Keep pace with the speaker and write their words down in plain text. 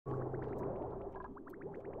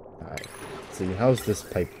see, how's this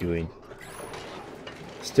pipe doing?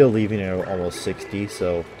 Still leaving it at almost 60,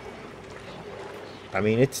 so... I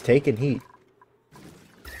mean, it's taking heat.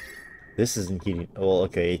 This isn't heating... Well,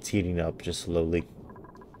 okay, it's heating up just slowly.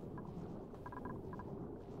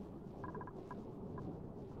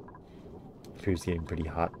 Here's getting pretty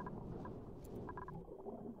hot.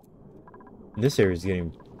 This area is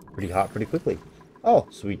getting pretty hot pretty quickly. Oh,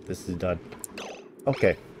 sweet, this is done.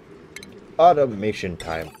 Okay. Automation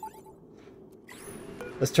time.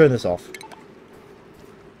 Let's turn this off.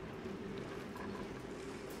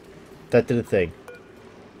 That did a thing.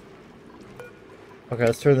 Okay,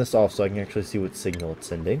 let's turn this off so I can actually see what signal it's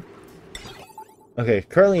sending. Okay,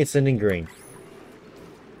 currently it's sending green.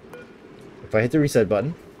 If I hit the reset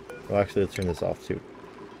button... Well, actually, let's turn this off too.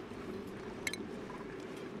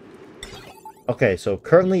 Okay, so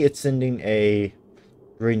currently it's sending a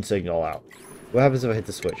green signal out. What happens if I hit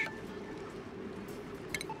the switch?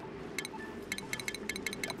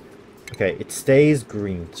 Okay, it stays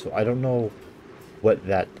green, so I don't know what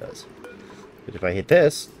that does. But if I hit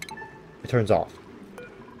this, it turns off.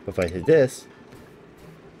 If I hit this,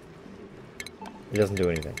 it doesn't do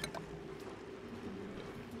anything.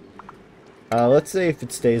 Let's say if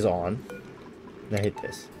it stays on, and I hit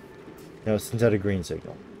this. Now it sends out a green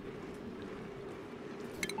signal.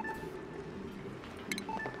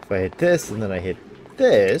 If I hit this, and then I hit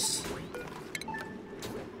this...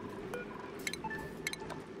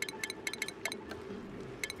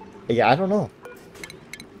 Yeah, I don't know.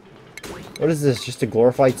 What is this? Just a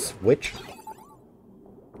glorified switch?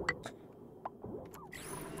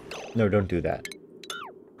 No, don't do that.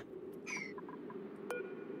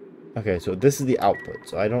 Okay, so this is the output,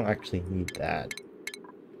 so I don't actually need that.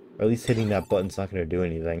 Or at least hitting that button's not going to do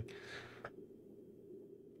anything.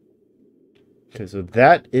 Okay, so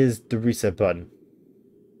that is the reset button.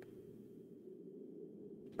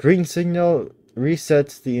 Green signal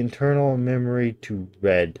resets the internal memory to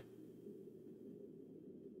red.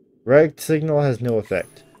 Red signal has no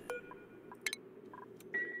effect.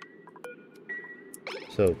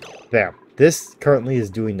 So, bam. This currently is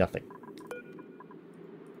doing nothing.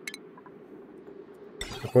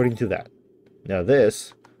 According to that. Now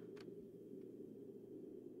this...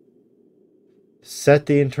 Set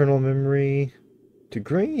the internal memory to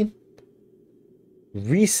green.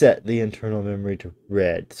 Reset the internal memory to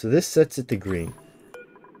red. So this sets it to green.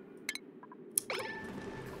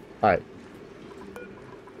 Alright.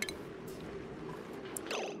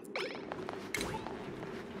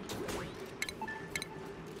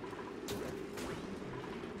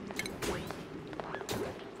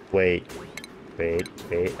 Wait.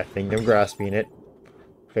 I think I'm grasping it.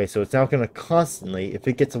 Okay, so it's now going to constantly, if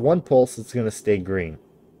it gets one pulse, it's going to stay green.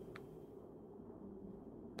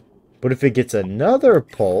 But if it gets another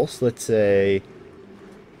pulse, let's say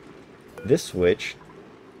this switch,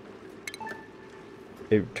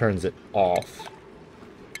 it turns it off.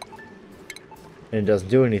 And it doesn't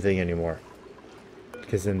do anything anymore.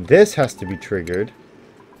 Because then this has to be triggered.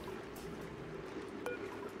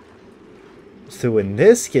 So when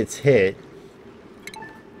this gets hit,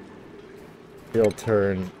 it'll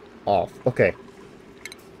turn off. Okay.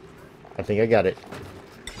 I think I got it.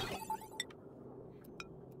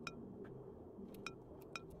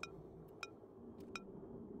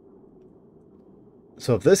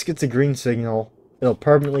 So if this gets a green signal, it'll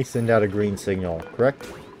permanently send out a green signal, correct?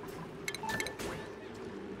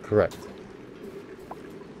 Correct.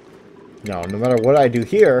 Now, no matter what I do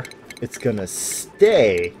here, it's gonna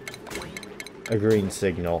stay a green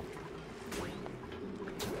signal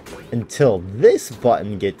until this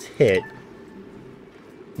button gets hit.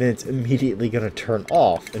 Then it's immediately going to turn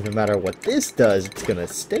off, and no matter what this does, it's going to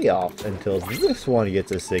stay off until this one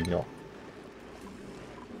gets a signal.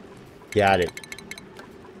 Got it.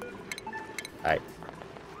 Alright.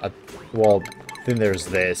 Well, then there's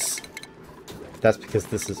this. That's because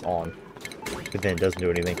this is on. But then it doesn't do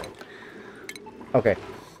anything. Okay.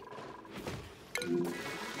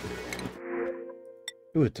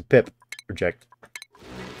 Ooh, it's a pip. Reject.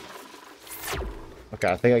 Okay,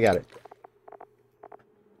 I think I got it.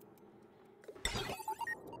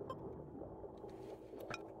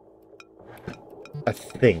 I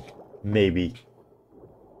think. Maybe.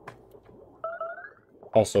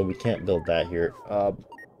 Also, we can't build that here.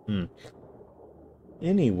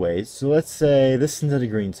 Anyways, so let's say this sends out a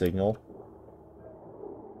green signal.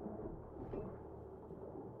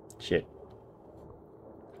 Shit.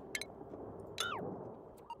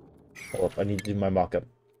 Hold up, I need to do my mock-up.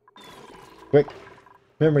 Quick.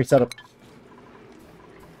 Memory setup.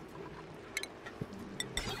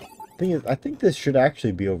 Thing is, I think this should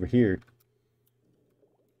actually be over here.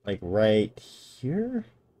 Like right here?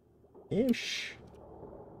 Ish.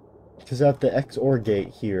 Because I have the XOR gate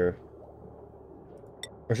here.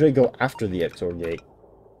 Or should I go after the XOR gate?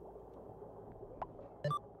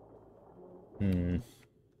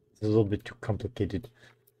 It's a little bit too complicated.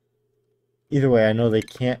 Either way, I know they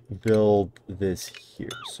can't build this here.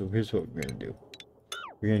 So here's what we're going to do.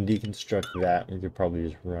 We're going to deconstruct that. We could probably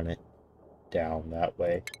just run it down that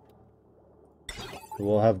way.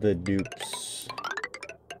 We'll have the dupes,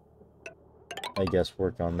 I guess,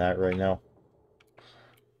 work on that right now.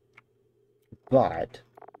 But...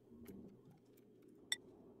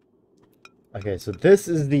 okay, so this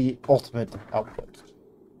is the ultimate output.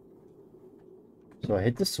 So I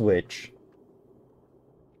hit the switch.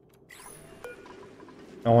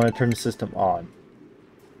 I want to turn the system on.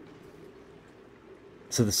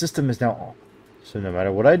 So the system is now on. So no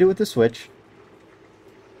matter what I do with the switch,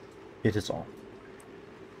 it is on.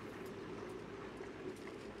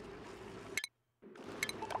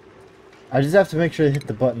 I just have to make sure to hit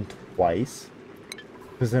the button twice,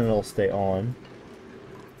 because then it'll stay on.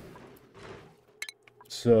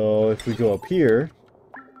 So if we go up here,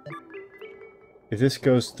 if this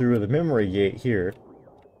goes through the memory gate here,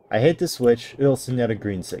 I hit the switch, it'll send out a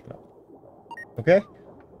green signal. Okay?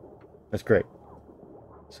 That's great.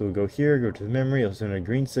 So we'll go here, go to the memory, it'll send a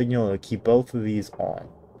green signal, it'll keep both of these on.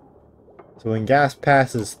 So when gas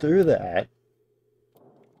passes through that,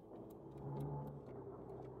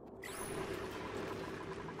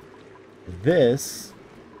 this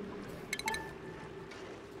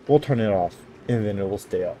will turn it off, and then it will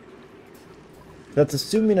stay off. That's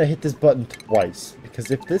assuming I hit this button twice, because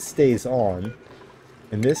if this stays on,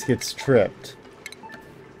 and this gets tripped,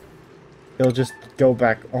 it'll just go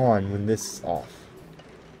back on when this is off.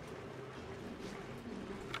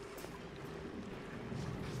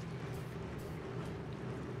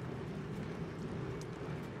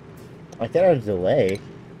 I got a delay.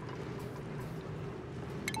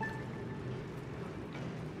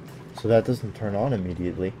 So that doesn't turn on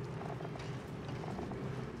immediately.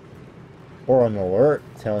 Or an alert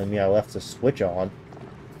telling me I left the switch on.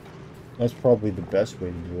 That's probably the best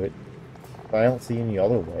way to do it. But I don't see any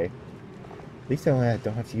other way. At least I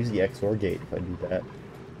don't have to use the XOR gate if I do that.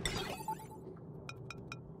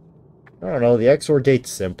 I don't know, the XOR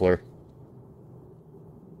gate's simpler.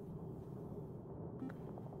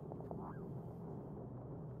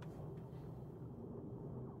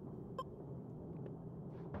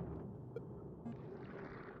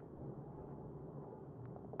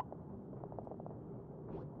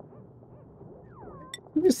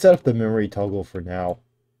 Let me just set up the memory toggle for now.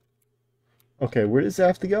 Okay, where does it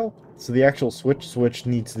have to go? So the actual switch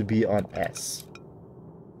needs to be on S.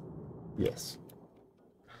 Yes.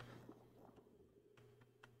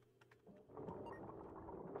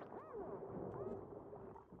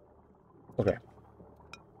 Okay.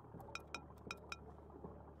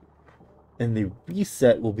 And the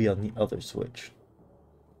reset will be on the other switch.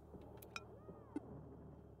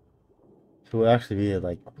 So it'll actually be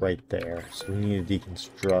like right there. So we need to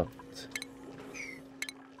deconstruct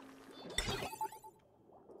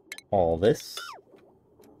all this.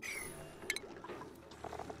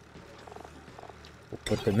 We'll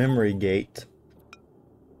put the memory gate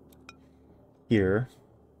here.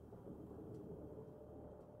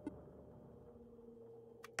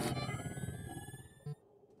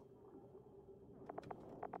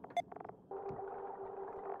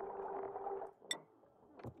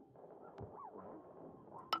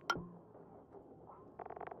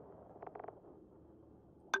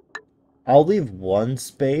 I'll leave one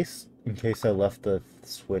space in case I left the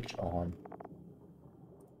switch on.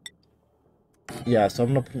 Yeah, so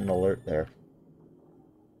I'm gonna put an alert there.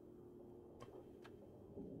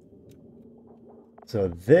 So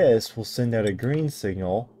this will send out a green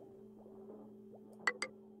signal.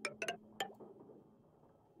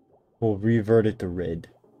 We'll revert it to red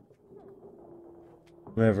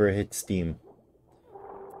whenever it hits Steam.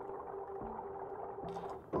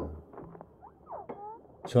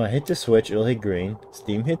 So I hit the switch, it'll hit green.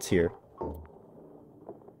 Steam hits here.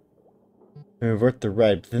 And revert to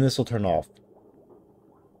red, but then this will turn off.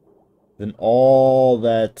 Then all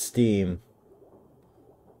that steam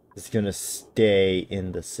is going to stay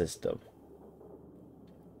in the system.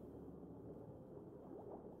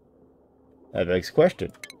 That begs the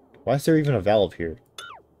question. Why is there even a valve here?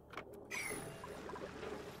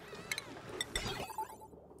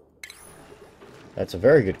 That's a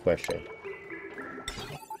very good question.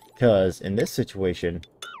 Because in this situation,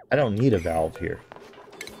 I don't need a valve here.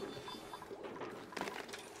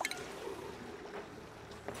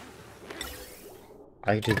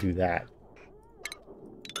 I can just do that.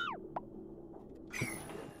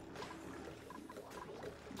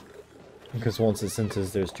 Because once it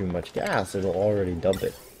senses there's too much gas, it'll already dump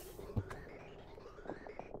it.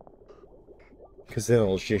 Because then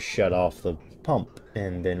it'll just shut off the pump,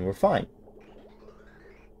 and then we're fine.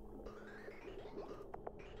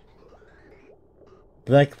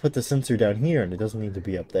 But I can put the sensor down here, and it doesn't need to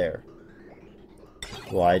be up there.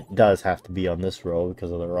 Well, it does have to be on this row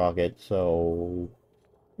because of the rocket, so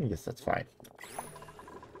I guess that's fine.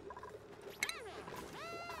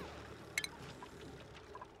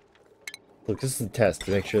 Look, this is a test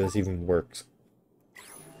to make sure this even works.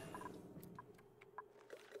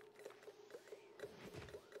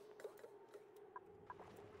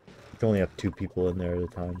 You can only have 2 people in there at a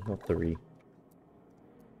time, not 3.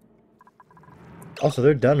 Also,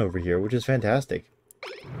 they're done over here, which is fantastic.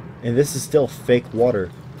 And this is still fake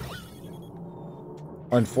water.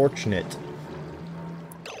 Unfortunate.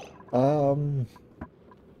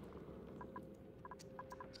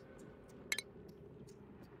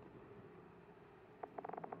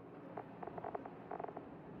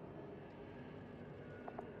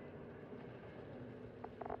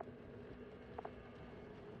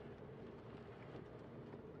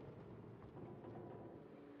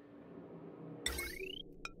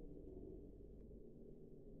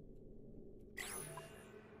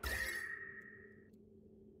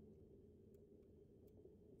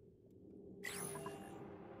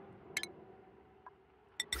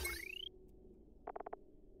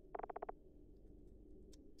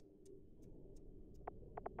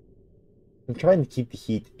 I'm trying to keep the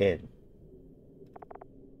heat in.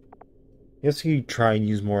 I guess you try and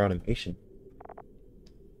use more automation.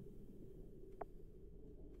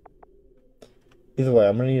 Either way,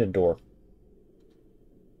 I'm gonna need a door.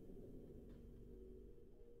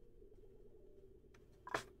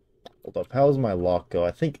 Hold up, how does my lock go?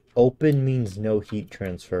 I think open means no heat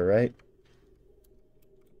transfer, right?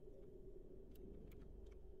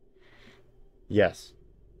 Yes.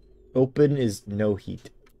 Open is no heat.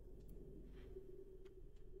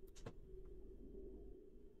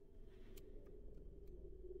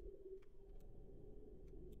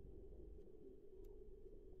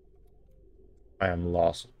 I am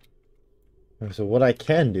lost. So what I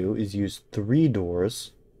can do is use 3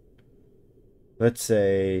 doors. Let's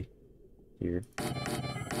say here.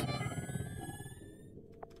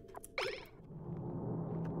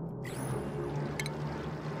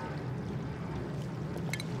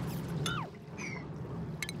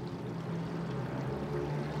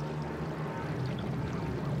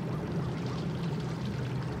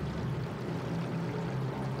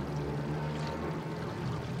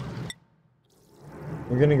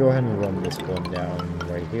 We're gonna go ahead and run this one down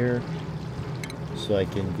right here so I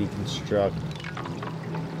can deconstruct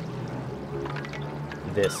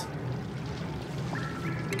this.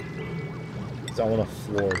 Because I want a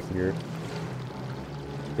floor here.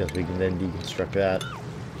 Because we can then deconstruct that.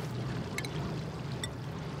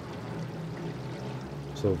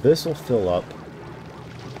 So this will fill up.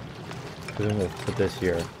 Then we'll put this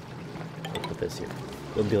here. We'll put this here.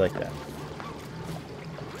 It'll be like that.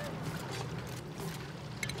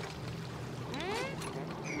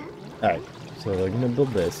 Alright, so we're gonna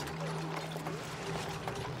build this.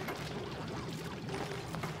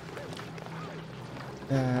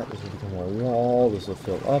 This will become a wall, this will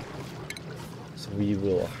fill up. So we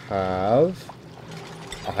will have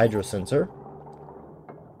a hydro sensor.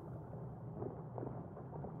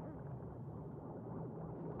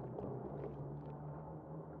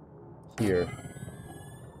 Here.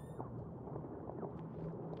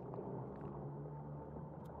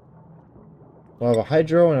 We'll have a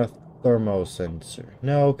hydro and a thermo sensor.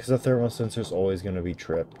 No, because the thermo sensor is always going to be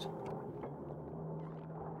tripped.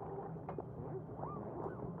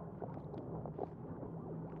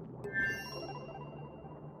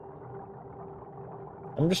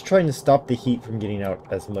 I'm just trying to stop the heat from getting out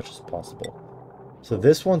as much as possible. So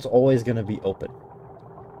this one's always going to be open.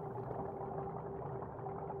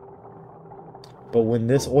 But when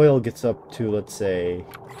this oil gets up to, let's say...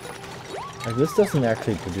 Like, this doesn't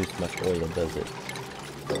actually produce much oil, does it?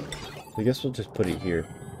 I guess we'll just put it here.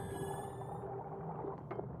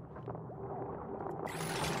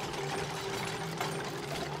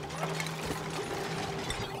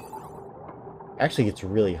 Actually, it's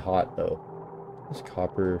really hot, though. This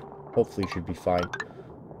copper hopefully should be fine.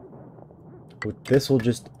 With this, we'll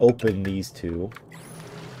just open these two.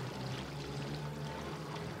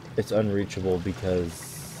 It's unreachable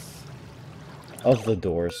because of the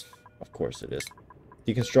doors. Of course it is.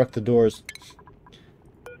 Deconstruct the doors.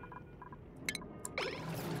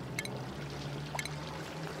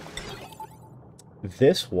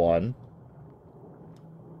 This one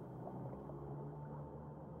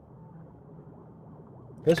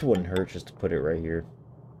This wouldn't hurt just to put it right here.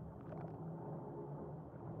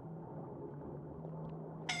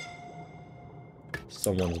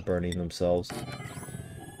 Someone's burning themselves.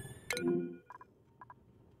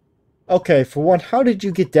 Okay, for one, how did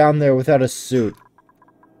you get down there without a suit?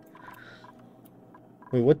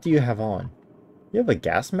 Wait, what do you have on? You have a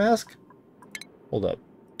gas mask? Hold up.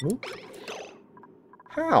 Oop.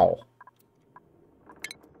 How?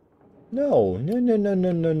 No, no, no, no,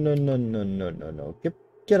 no, no, no, no, no, no, no, no.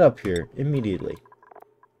 Get up here immediately.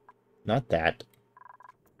 Not that.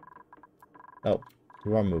 Oh,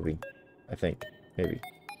 you are moving. I think. Maybe.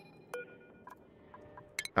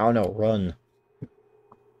 I don't know. Run.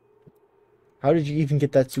 How did you even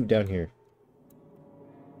get that suit down here?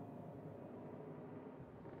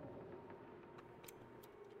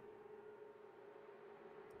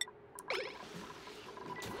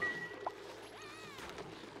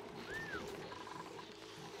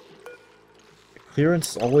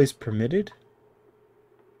 Clearance always permitted?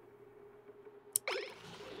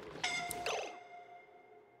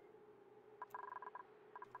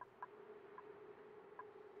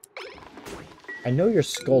 I know you're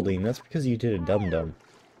scolding. That's because you did a dum-dum.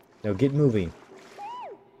 Now get moving.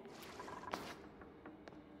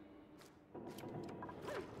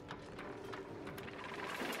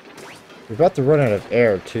 We're about to run out of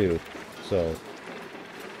air, too. So...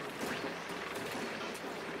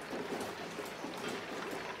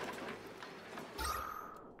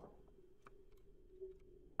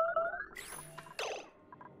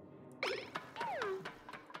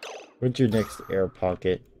 where's your next air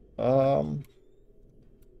pocket? Up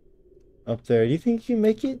there. Do you think you can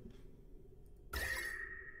make it?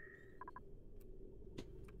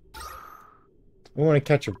 I want to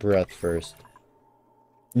catch your breath first.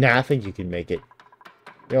 Nah, I think you can make it.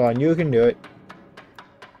 Go on, you can do it.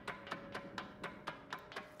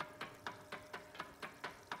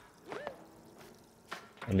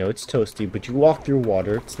 I know it's toasty, but you walk through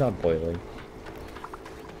water. It's not boiling.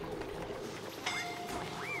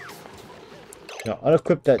 Now,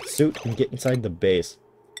 unequip that suit and get inside the base.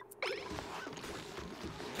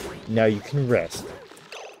 Now you can rest.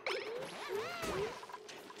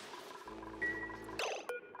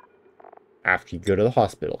 After you go to the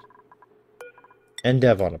hospital. And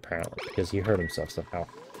Devon, apparently, because he hurt himself somehow.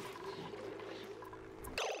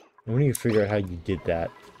 I want you to figure out how you did that.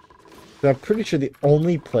 But I'm pretty sure the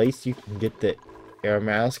only place you can get the air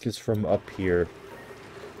mask is from up here.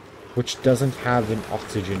 Which doesn't have an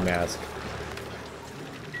oxygen mask.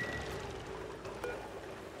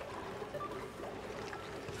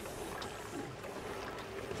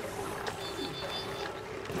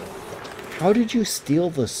 How did you steal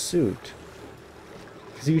the suit?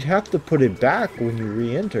 Because you'd have to put it back when you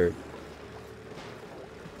re-entered.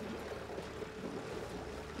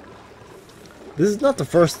 This is not the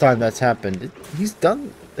first time that's happened.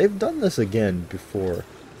 They've done this again before.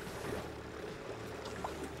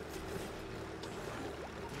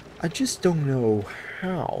 I just don't know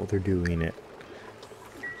how they're doing it.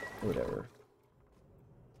 Whatever.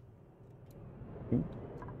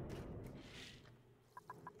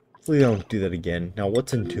 Hopefully they don't do that again. Now,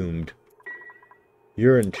 what's entombed?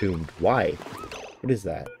 You're entombed. Why? What is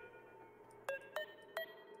that?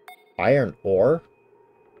 Iron ore?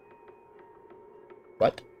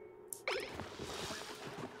 What?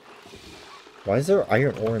 Why is there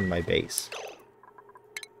iron ore in my base?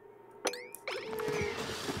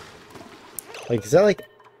 Like,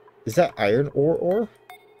 is that iron ore?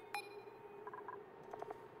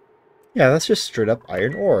 Yeah, that's just straight up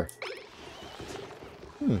iron ore.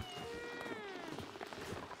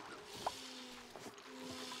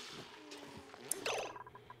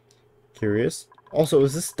 Curious. Also,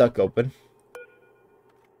 is this stuck open?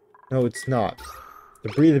 No, it's not. The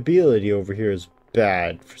breathability over here is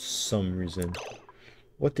bad for some reason.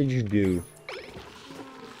 What did you do?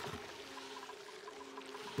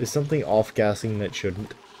 Is something off-gassing that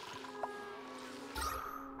shouldn't?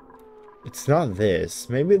 It's not this.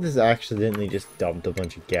 Maybe this accidentally just dumped a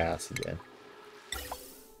bunch of gas again.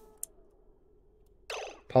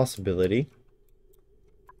 Possibility.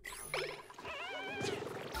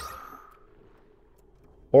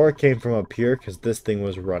 Or it came from up here because this thing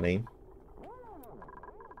was running.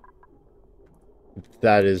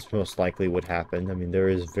 That is most likely what happened. I mean, there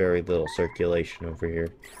is very little circulation over here.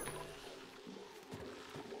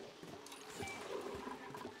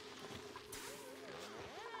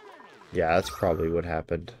 Yeah, that's probably what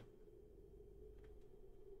happened.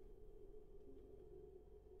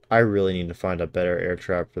 I really need to find a better air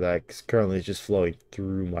trap for that, because currently it's just flowing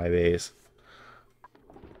through my base.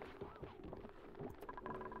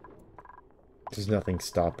 There's nothing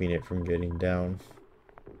stopping it from getting down.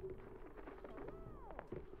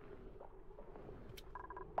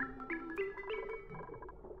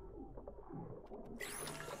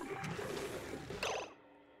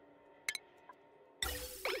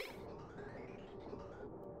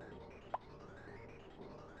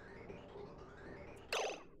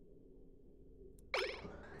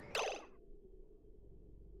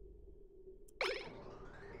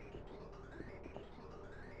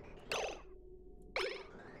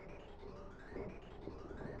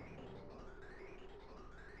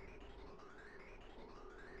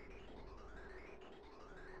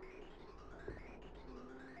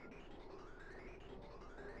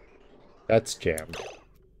 That's jammed.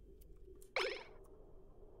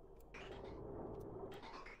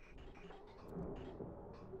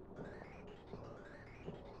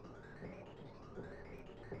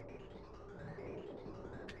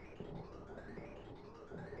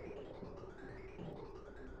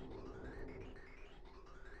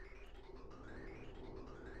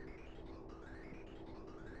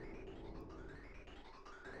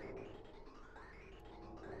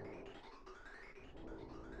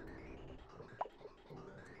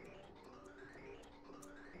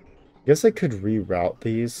 Guess I could reroute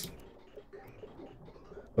these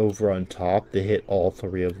over on top to hit all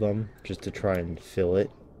three of them, just to try and fill it.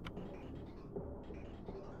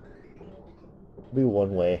 Be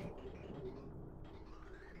one way.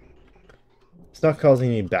 It's not causing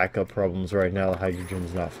any backup problems right now. The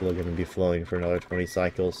hydrogen's not going to be flowing for another 20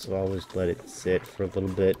 cycles, so I'll just let it sit for a little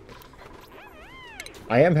bit.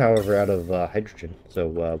 I am, however, out of hydrogen, so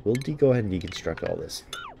we'll go ahead and deconstruct all this.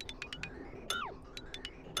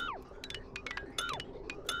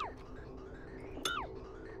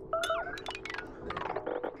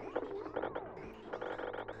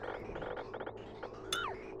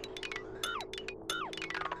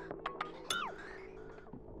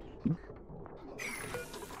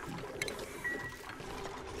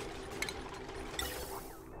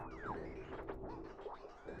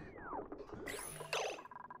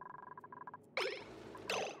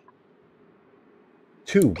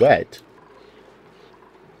 Too wet?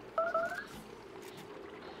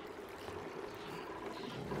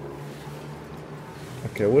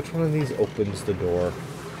 Okay, which one of these opens the door?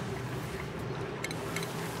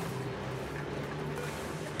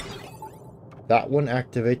 That one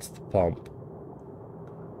activates the pump.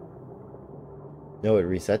 No, it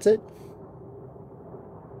resets it?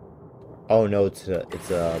 Oh no, it's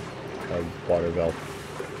a water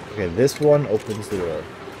valve. Okay, this one opens the door.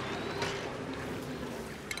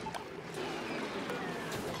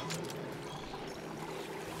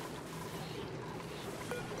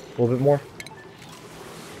 A little bit more.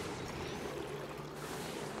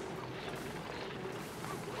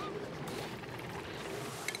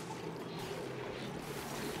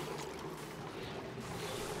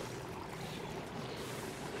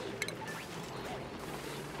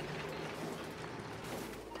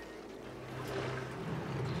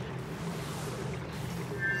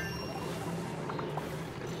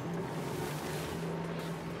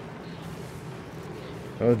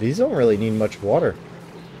 Oh, these don't really need much water.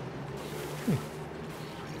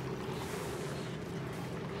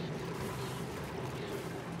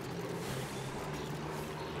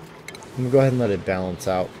 I'm gonna go ahead and let it balance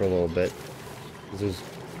out for a little bit. Because there's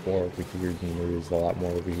more over here than there is a lot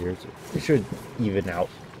more over here. So it should even out.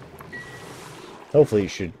 Hopefully it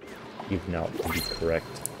should even out to be correct.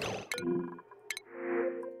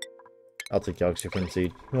 I'll take the oxygen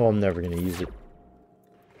seed. Well, I'm never gonna use it.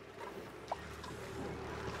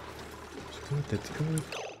 That's good.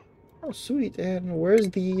 Oh, sweet. And where's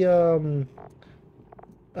the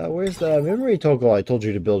memory toggle I told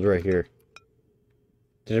you to build right here?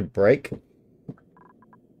 Did it break?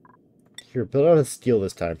 Here, build out of steel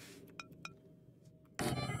this time. And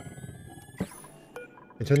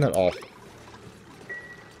turn that off.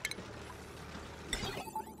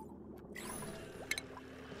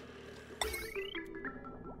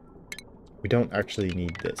 We don't actually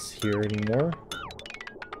need this here anymore.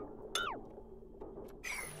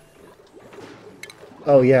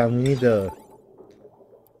 Oh yeah, we need the...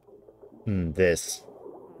 this.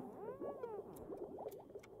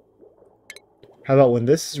 How about when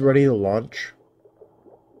this is ready to launch,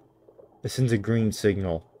 it sends a green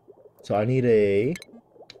signal. So I need a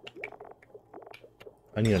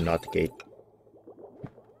NOT gate.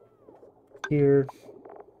 Here.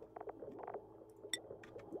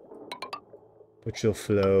 Which will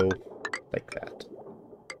flow like that.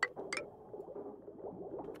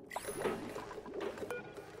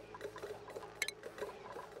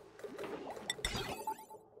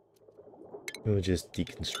 We'll just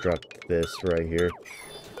deconstruct this right here.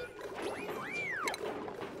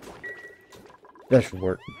 That should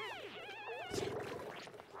work.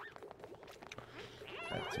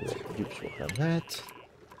 That's what oops, work on that.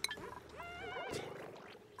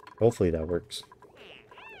 Hopefully that works.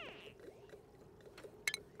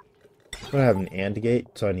 I don't have an AND gate,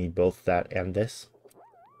 so I need both that and this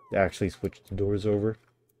to actually switch the doors over.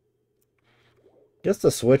 Guess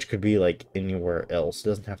the switch could be like anywhere else. It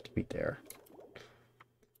doesn't have to be there.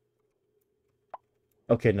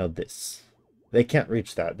 Okay, no, this. They can't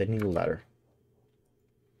reach that. They need a ladder.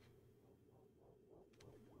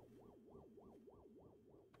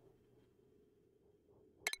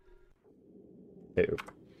 Ew.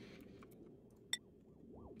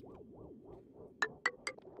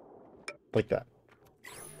 Like that.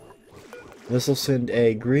 This will send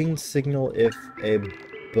a green signal if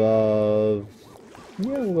above...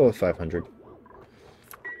 Yeah, we'll go with 500.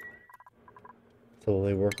 So while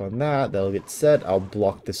they work on that, that'll get set. I'll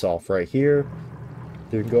block this off right here.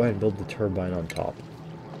 Then go ahead and build the turbine on top.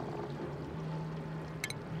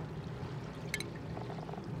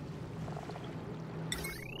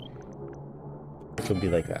 Which will be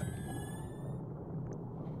like that.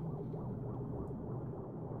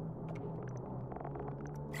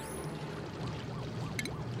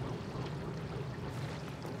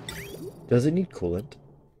 Does it need coolant?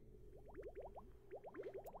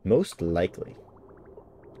 Most likely.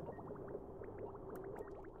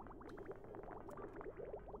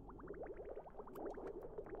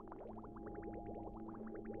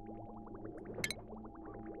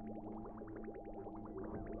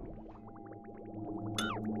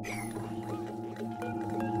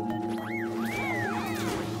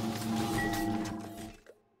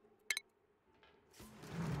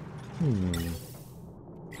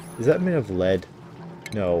 Is that made of lead?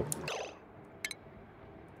 No.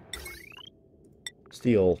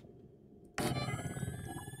 Steel.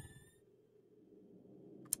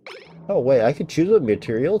 Oh, wait, I could choose what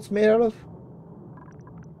material it's made out of?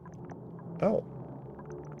 Oh.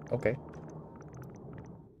 Okay.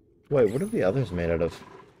 Wait, what are the others made out of?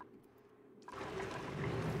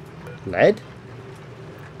 Lead?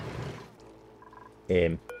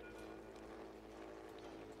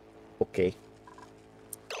 Okay.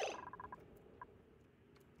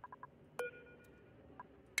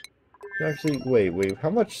 Actually, wait,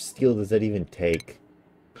 how much steel does that even take?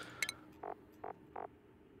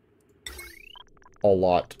 A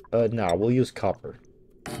lot. Nah, we'll use copper.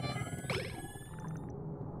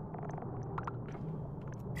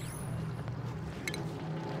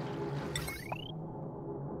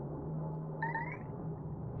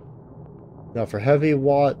 Now for heavy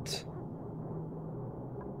watt...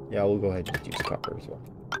 Yeah, we'll go ahead and just use copper as well.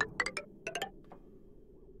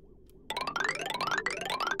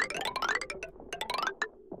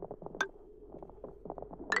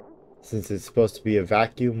 Since it's supposed to be a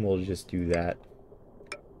vacuum, we'll just do that.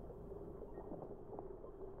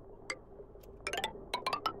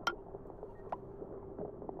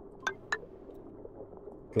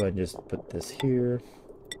 Go ahead and just put this here.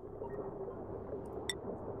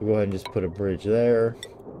 We'll go ahead and just put a bridge there.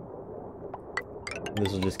 And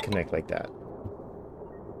this will just connect like that.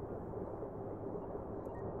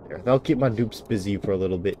 There, that'll keep my dupes busy for a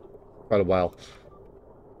little bit, quite a while.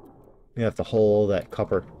 You have to haul that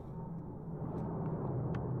copper.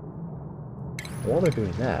 While they're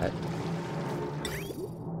doing that,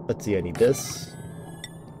 let's see, I need this.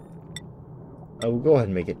 We'll go ahead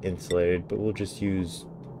and make it insulated, but we'll just use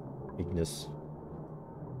Ignis.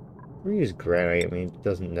 We'll use granite, I mean, it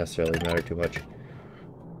doesn't necessarily matter too much.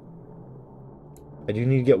 I do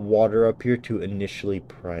need to get water up here to initially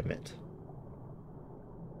prime it.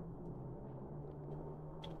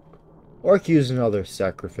 Or I could use another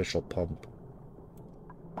sacrificial pump.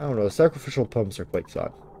 I don't know, sacrificial pumps are quite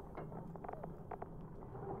fun.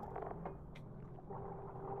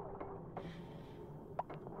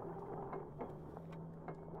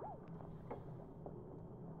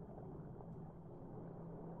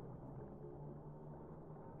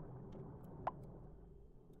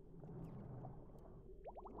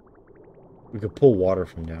 We could pull water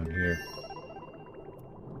from down here.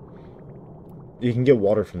 You can get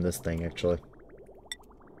water from this thing, actually.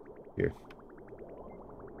 Here.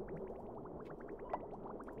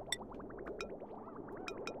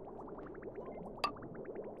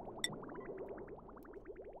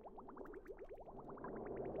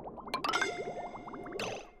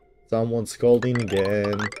 Someone's scolding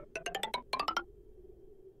again.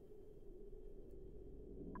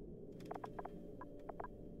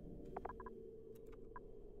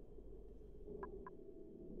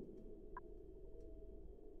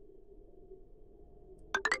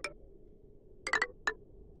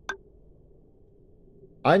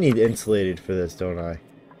 I need insulated for this, don't I?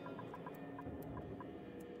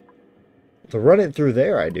 To run it through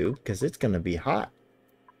there, I do, because it's going to be hot.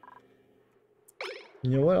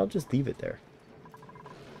 You know what? I'll just leave it there.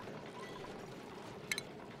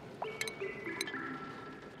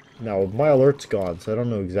 Now, my alert's gone, so I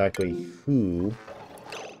don't know exactly who.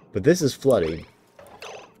 But this is flooding.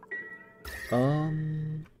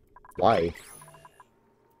 Why?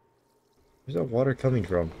 Where's that water coming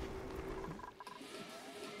from?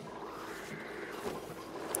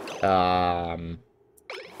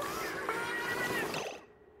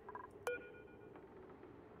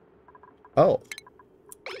 Oh.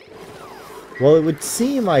 Well, it would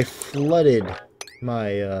seem I flooded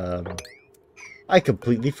my, I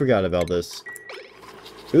completely forgot about this.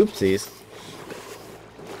 Oopsies.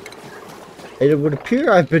 It would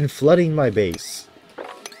appear I've been flooding my base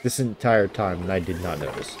this entire time, and I did not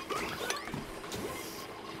notice.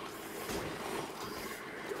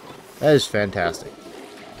 That is fantastic.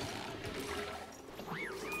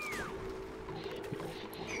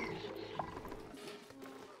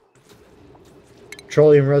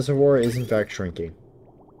 Petroleum reservoir is in fact shrinking.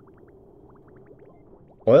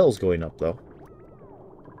 Oil's going up though.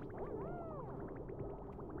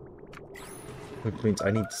 Which means I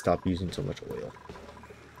need to stop using so much oil.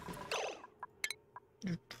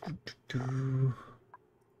 I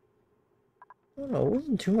don't know, it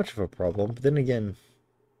wasn't too much of a problem, but then again,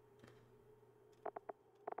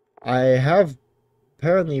 I have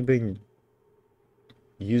apparently been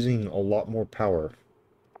using a lot more power.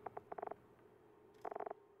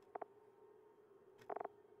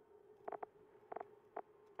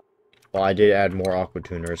 Well, I did add more aqua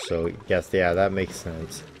tuners, so yes, yeah, that makes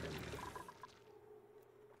sense.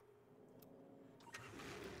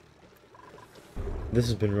 This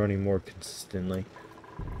has been running more consistently.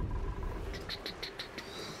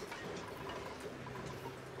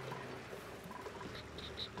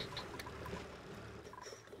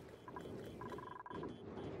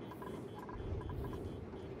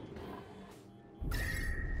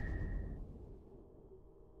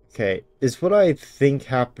 Okay, is what I think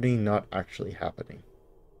happening not actually happening?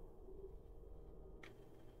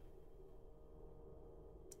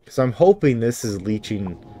 Because I'm hoping this is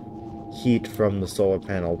leaching heat from the solar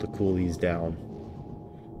panel to cool these down.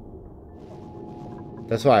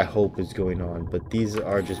 That's what I hope is going on, but these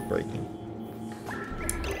are just breaking.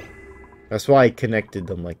 That's why I connected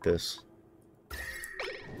them like this.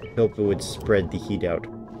 I hope it would spread the heat out.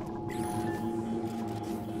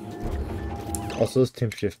 Also, those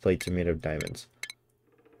temp shift plates are made of diamonds.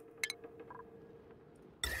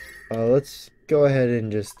 Let's go ahead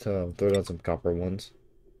and just throw down some copper ones.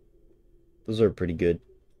 Those are pretty good.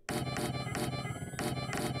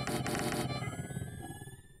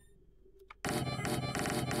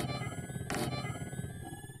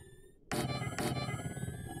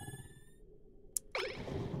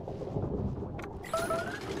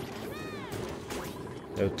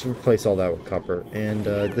 To replace all that with copper, and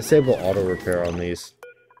disable auto repair on these.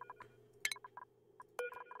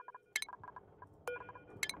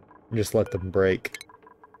 Just let them break.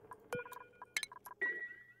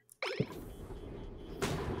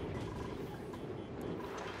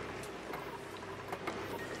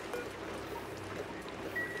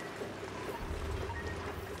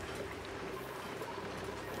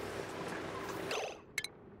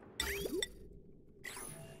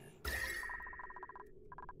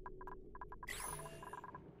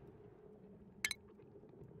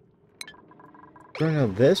 Now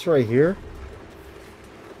this right here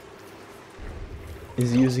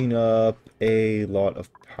is using up a lot of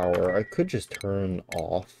power. I could just turn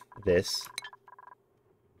off this.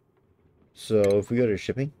 So if we go to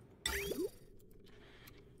shipping,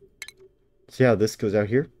 see how this goes out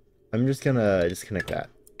here? I'm just gonna disconnect that.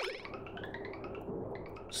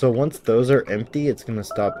 So once those are empty, it's gonna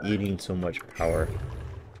stop eating so much power.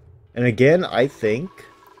 And again, I think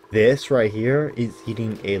this right here is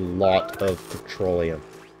eating a lot of petroleum,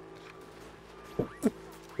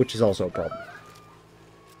 which is also a problem.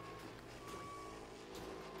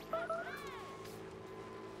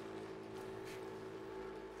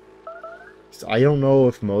 So I don't know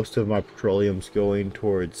if most of my petroleum's going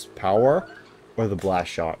towards power or the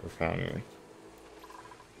blast shot refinery.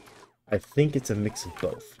 I think it's a mix of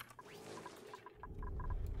both.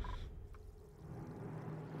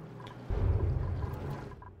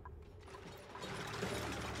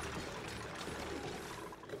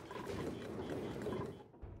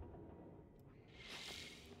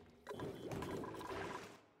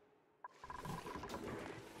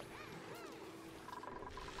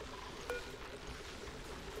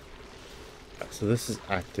 So this is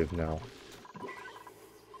active now.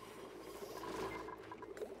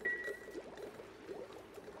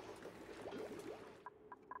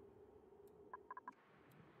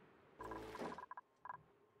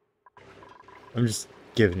 I'm just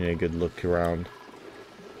giving it a good look around.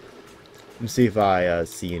 Let me see if I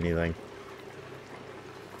see anything.